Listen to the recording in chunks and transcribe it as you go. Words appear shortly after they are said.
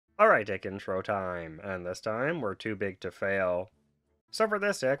Alright, deck intro time, and this time we're too big to fail. So for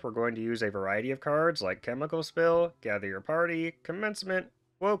this deck, we're going to use a variety of cards like Chemical Spill, Gather Your Party, Commencement,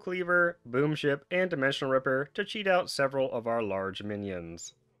 Woecleaver, Boomship, and Dimensional Ripper to cheat out several of our large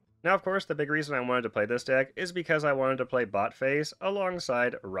minions. Now of course, the big reason I wanted to play this deck is because I wanted to play Botface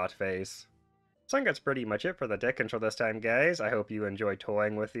alongside Rotface. So I think that's pretty much it for the deck intro this time, guys. I hope you enjoy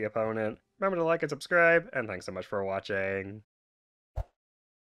toying with the opponent. Remember to like and subscribe, and thanks so much for watching.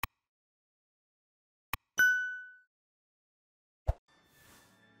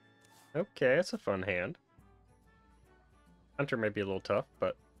 Okay, it's a fun hand. Hunter may be a little tough,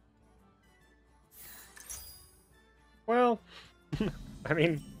 but... well, I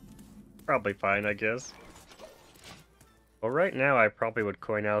mean, probably fine, I guess. Well, right now I probably would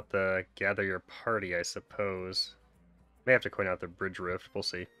coin out the Gather Your Party, I suppose. May have to coin out the Bridge Rift, we'll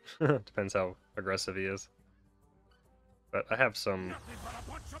see. Depends how aggressive he is. But I have some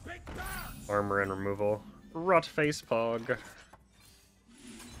armor and removal. Rotface Pog.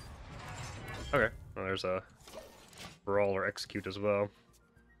 Okay, well, there's a Brawl or Execute as well.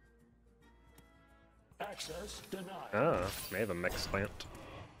 Access denied. Ah, may have a mech slant.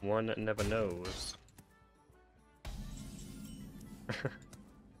 One never knows.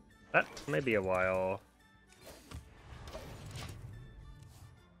 That may be a while.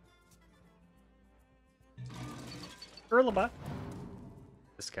 Hurlabot.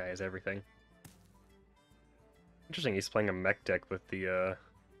 This guy is everything. Interesting, he's playing a mech deck with the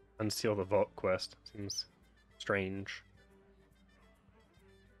Unseal the Vault quest. Seems strange.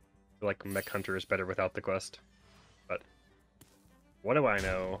 I feel like Mech Hunter is better without the quest. But what do I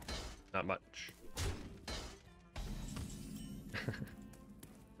know? Not much.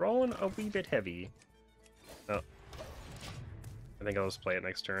 Rolling a wee bit heavy. Oh. I think I'll just play it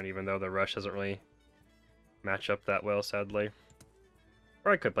next turn, even though the rush doesn't really match up that well, sadly.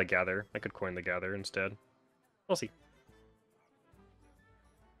 Or I could play Gather. I could coin the Gather instead. We'll see.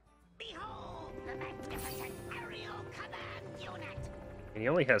 Behold the magnificent aerial command unit! And he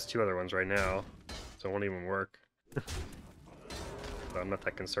only has two other ones right now, so it won't even work. So I'm not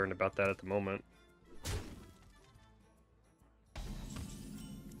that concerned about that at the moment.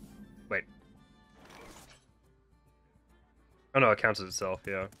 Wait. Oh no, it counts as itself,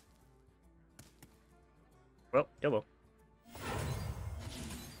 yeah. Well, yellow.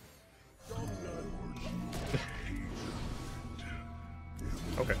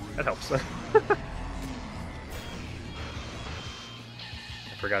 Okay, that helps. I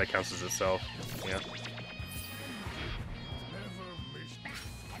forgot it counts as itself. Yeah. In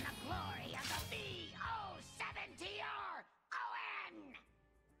the glory of the B-O-7-T-R-O-N!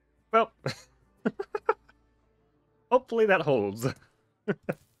 Well, hopefully that holds.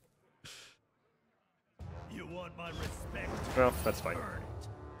 You want my respect? Well, that's fine.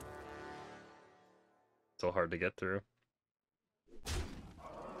 Still hard to get through.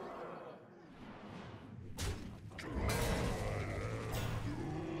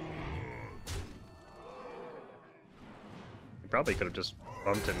 Probably could have just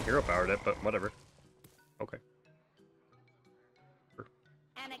bumped and hero powered it, but whatever. Okay.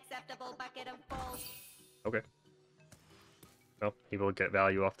 An acceptable bucket of balls. Okay. Well, he will get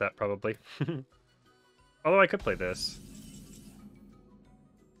value off that probably. Although I could play this.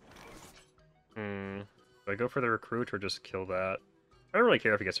 Do I go for the recruit or just kill that? I don't really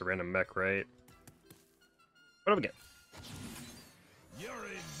care if he gets a random mech, right? What do we get? You're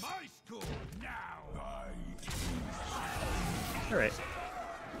in my school now. Alright.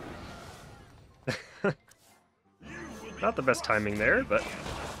 Not the best timing there, but...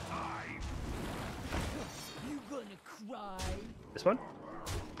 You gonna cry? This one?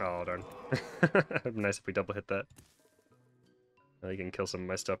 Oh, darn. It'd be nice if we double hit that. Now you can kill some of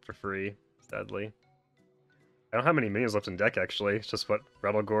my stuff for free, sadly. I don't have many minions left in deck, actually. It's just, what,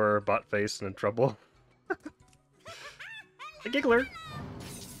 Rattlegore, Botface, and a Trouble. A Giggler!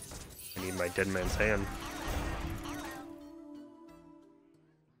 I need my Dead Man's Hand.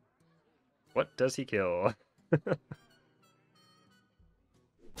 What does he kill? The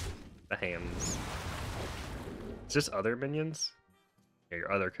hands. It's just other minions? Yeah,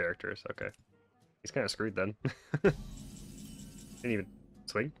 your other characters, okay. He's kind of screwed then. Didn't even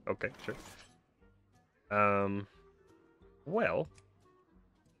swing? Okay, sure. Well.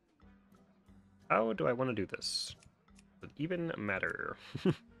 How do I want to do this? Does it even matter?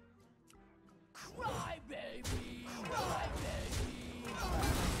 Cry, baby. Cry, baby.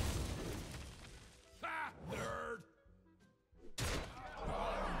 Ha, nerd.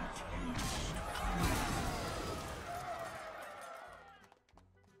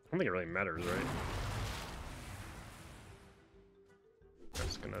 I don't think it really matters, right?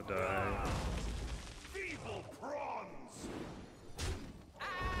 Just gonna Gonna die. Feeble prawns!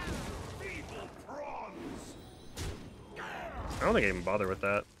 Feeble prawns! I don't think I even bother with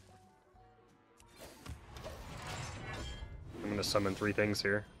that. I'm gonna summon 3 things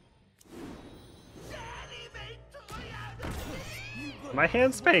here. My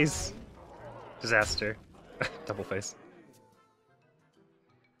hand space! Disaster. Double face.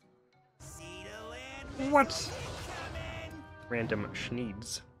 What? Random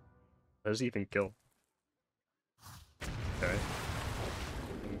schneeds. What does he even kill? Okay.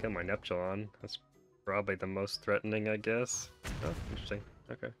 I can kill my Neptulon. That's probably the most threatening, I guess. Oh, interesting.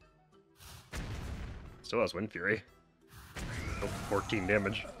 Okay. Still has Wind Fury. Still 14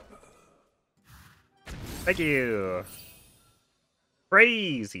 damage. Thank you!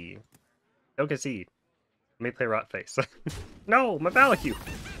 Crazy! Don't concede. Let me play Rotface. No! My value!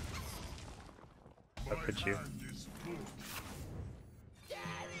 How could you?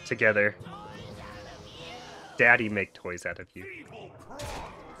 Together. Daddy make toys out of you.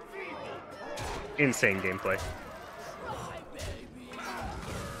 Insane gameplay.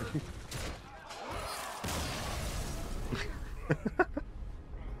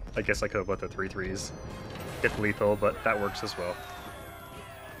 I guess I could have let the 3/3s get lethal, but that works as well.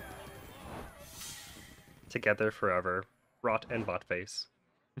 Together forever. Rot and Botface.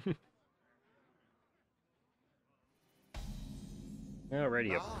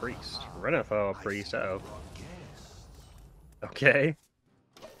 Alrighty, a priest. Renathal priest, uh-oh. Okay.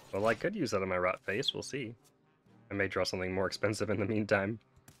 Well, I could use that on my Rotface, we'll see. I may draw something more expensive in the meantime.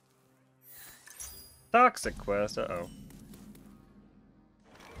 Toxic quest, uh-oh.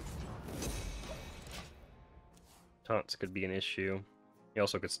 Taunts could be an issue. He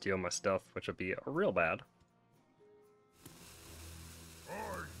also could steal my stuff, which would be real bad.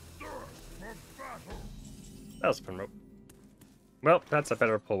 That was fun rope. Well, that's a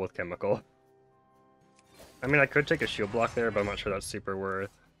better pull with Chemical. I mean, I could take a shield block there, but I'm not sure that's super worth.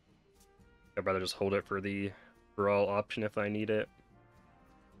 I'd rather just hold it for the brawl option if I need it.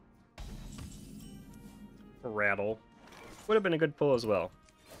 Rattle. Would have been a good pull as well.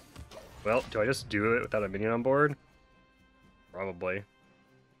 Well, do I just do it without a minion on board? Probably.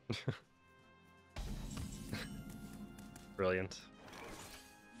 Brilliant.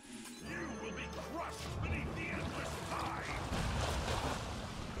 You will be crushed beneath the endless tide!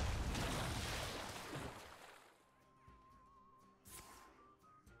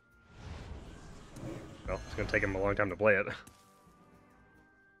 Well, it's gonna take him a long time to play it.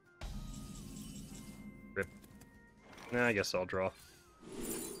 Rip. Nah, I guess I'll draw.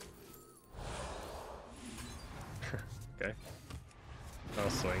 Okay. I'll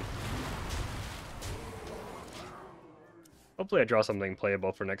swing. Hopefully I draw something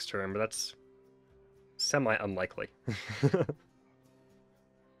playable for next turn, but that's semi-unlikely.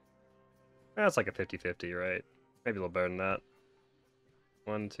 That's like a 50-50, right? Maybe a little better than that.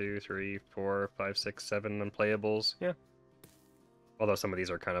 1, 2, 3, 4, 5, 6, 7 unplayables. Yeah. Although some of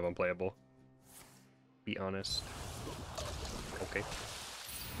these are kind of unplayable. Be honest. Okay.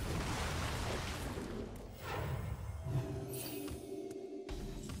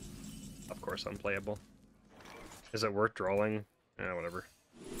 Of course unplayable. Is it worth drawing? Eh, whatever.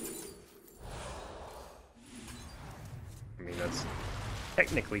 I mean, that's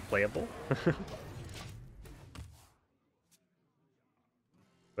technically playable.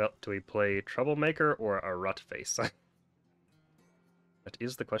 Well, do we play Troublemaker or a Rotface? That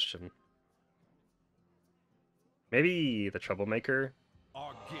is the question. Maybe the Troublemaker?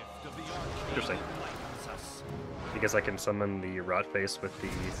 Our gift of the arcane Interesting. enlightens us. Because I can summon the Rotface with the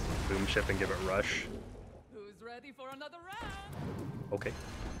Boomship and give it Rush. Who's ready for another round? Okay.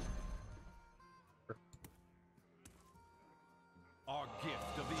 Our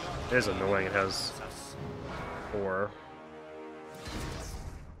gift of the arcane It is annoying, it has enlightens us. 4.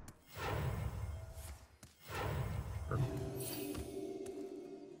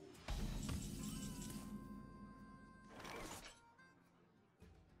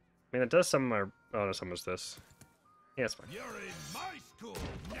 I mean, it does summon my... Oh, no, summons this. Yeah, it's fine. You're in my school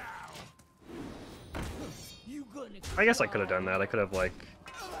now. You gonna I guess I could have done that. I could have, like,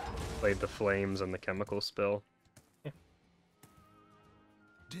 played the Flames and the Chemical Spill.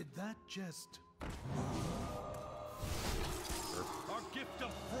 Did that just... Our gift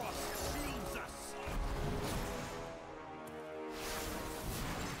of frost shields us.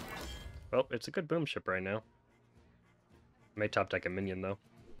 Well, it's a good Boomship right now. May top deck a minion, though.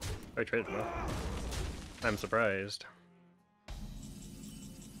 I traded him off. I'm surprised.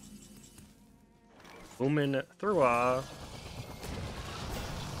 Boomin' through What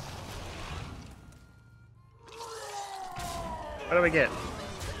do we get?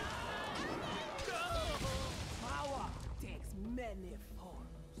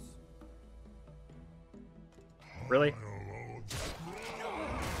 Really?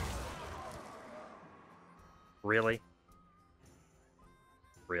 Really?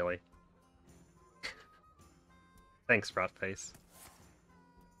 Really? Thanks, Rotface.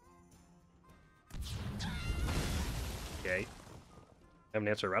 Okay. I haven't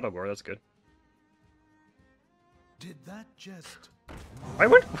answered Rattlegore, that's good. Did that just... I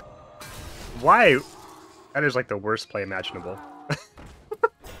would... Why? That is like the worst play imaginable.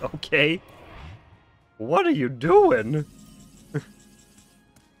 Okay. What are you doing?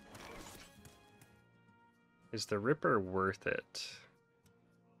 Is the Ripper worth it?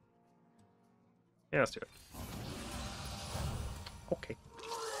 Yeah, let's do it. Okay.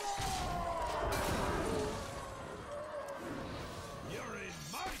 You're in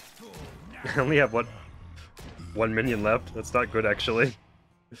my school I only have one minion left. That's not good, actually.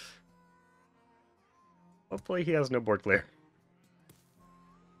 Hopefully he has no board clear.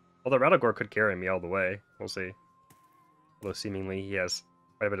 Although Rattlegore could carry me all the way. We'll see. Although seemingly he has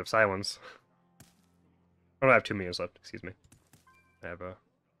quite a bit of silence. Oh, no, I have 2 minions left, excuse me. I have a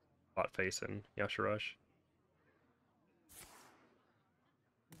Botface and Yashirash.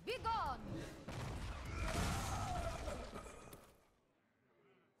 Be gone.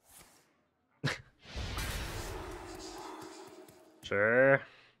 Sure.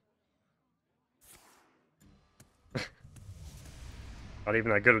 Not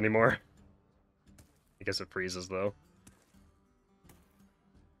even that good anymore. I guess it freezes though.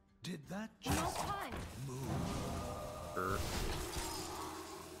 Did that No just time. move? Sure.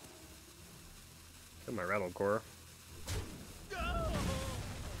 Kill my Rattlecore.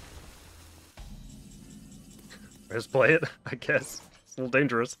 Just play it, I guess. It's a little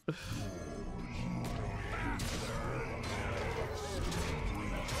dangerous.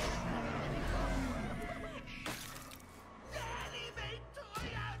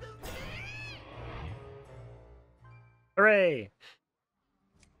 Hooray!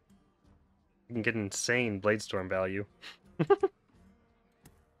 You can get insane Bladestorm value.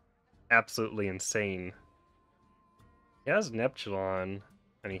 Absolutely insane. He has Neptulon,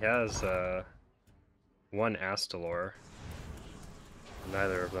 and he has one Astalor.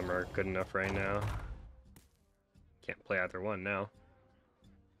 Neither of them are good enough right now. Can't play either one now.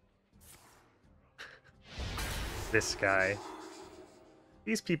 This guy.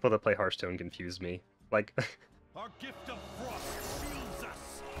 These people that play Hearthstone confuse me. Like... Our gift of frost shields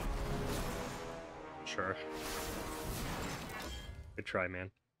us. Sure. Good try,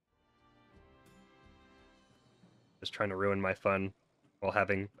 man. Just trying to ruin my fun while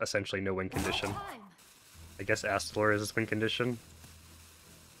having essentially no win condition. Time. I guess Astalor is his win condition.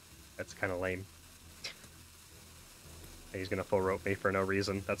 That's kind of lame. He's gonna full rope me for no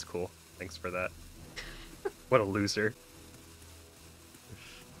reason. That's cool. Thanks for that. What a loser.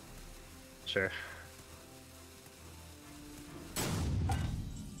 Sure.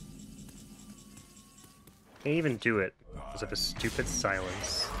 Can't even do it because of his stupid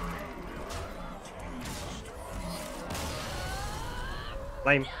silence.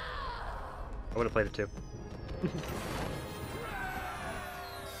 Lame. I would have played it too.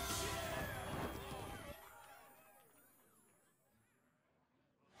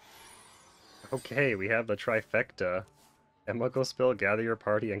 Okay, we have the trifecta. Chemical Spill, Gather Your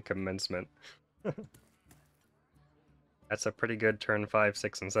Party, and Commencement. That's a pretty good turn 5,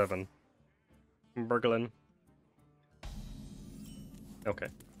 6, and 7. Burglin. Okay.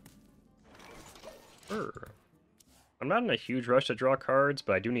 I'm not in a huge rush to draw cards,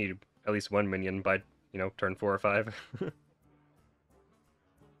 but I do need at least one minion by, you know, turn 4 or 5.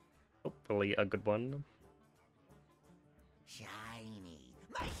 Hopefully a good one. Shiny.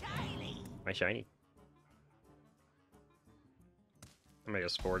 My shiny. My shiny. I may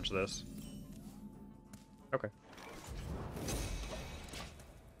just forge this. Okay.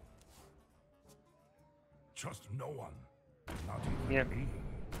 Trust no one. Not even Yeah. me.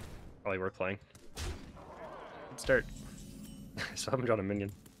 Probably worth playing. Good start. I still haven't drawn a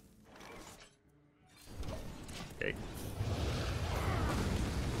minion. Okay.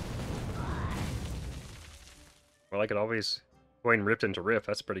 Well, I could always coin Rift into Rift.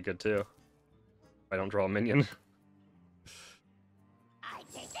 That's pretty good too. If I don't draw a minion. I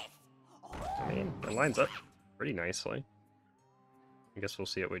take this. I mean, it lines up pretty nicely. I guess we'll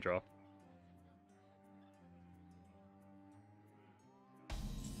see what we draw.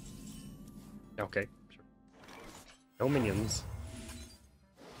 Okay, sure. No minions.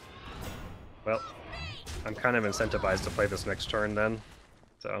 Well, I'm kind of incentivized to play this next turn then.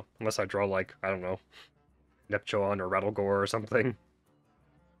 So, unless I draw like, I don't know, Neptulon or Rattlegore or something.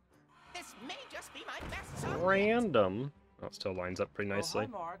 This may just be my best song. Random. Oh, it still lines up pretty nicely.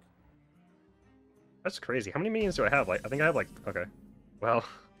 Oh, hi, Mark. That's crazy. How many minions do I have? Like, I think I have like, okay. Well,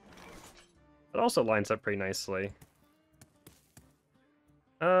 it also lines up pretty nicely.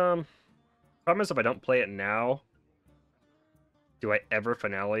 Problem is if I don't play it now, do I ever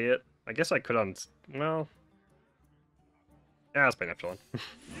finale it? I guess I could on, well, yeah, I'll play an extra one. You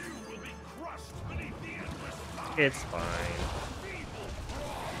will be crushed beneath the endless tide. It's fine.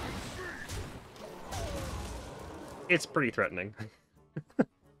 It's pretty threatening.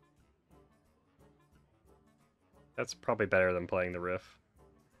 That's probably better than playing the Riff.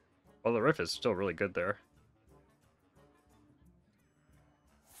 Well, the Riff is still really good there.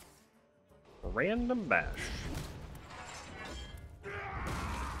 Random bash.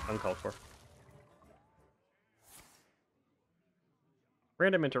 Uncalled for.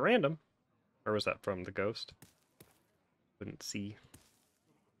 Random into random? Or was that from the ghost? Couldn't see.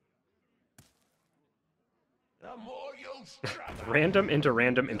 The more you struggle, Random into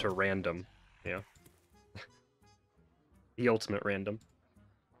random into random. Yeah. The ultimate random.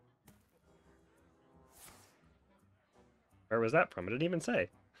 Where was that from? It didn't even say.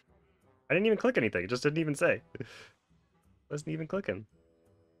 I didn't even click anything. It just didn't even say. Wasn't even clicking.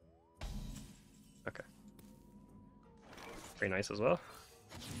 Okay. Very nice as well.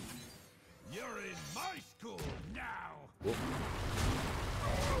 you're in my school now. Whoop.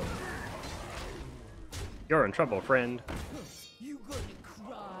 You're in trouble, friend. You gonna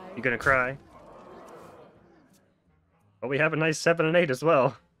cry? You gonna cry? Well, we have a nice 7 and 8 as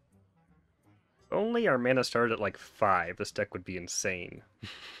well. If only our mana started at like 5. This deck would be insane.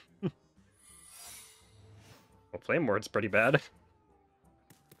 Well, Flame Ward's pretty bad.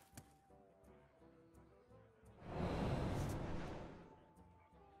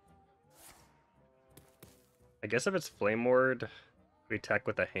 I guess if it's Flame Ward, we attack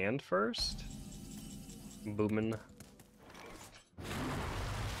with a hand first. Boomin'.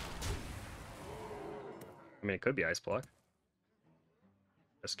 I mean, it could be Ice Block.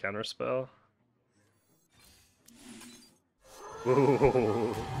 Just counter spell.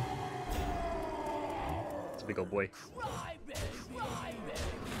 Ooh. It's a big old boy.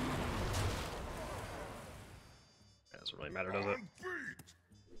 That doesn't really matter, does it?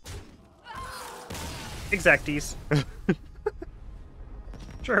 Exacties.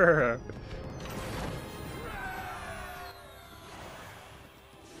 Sure.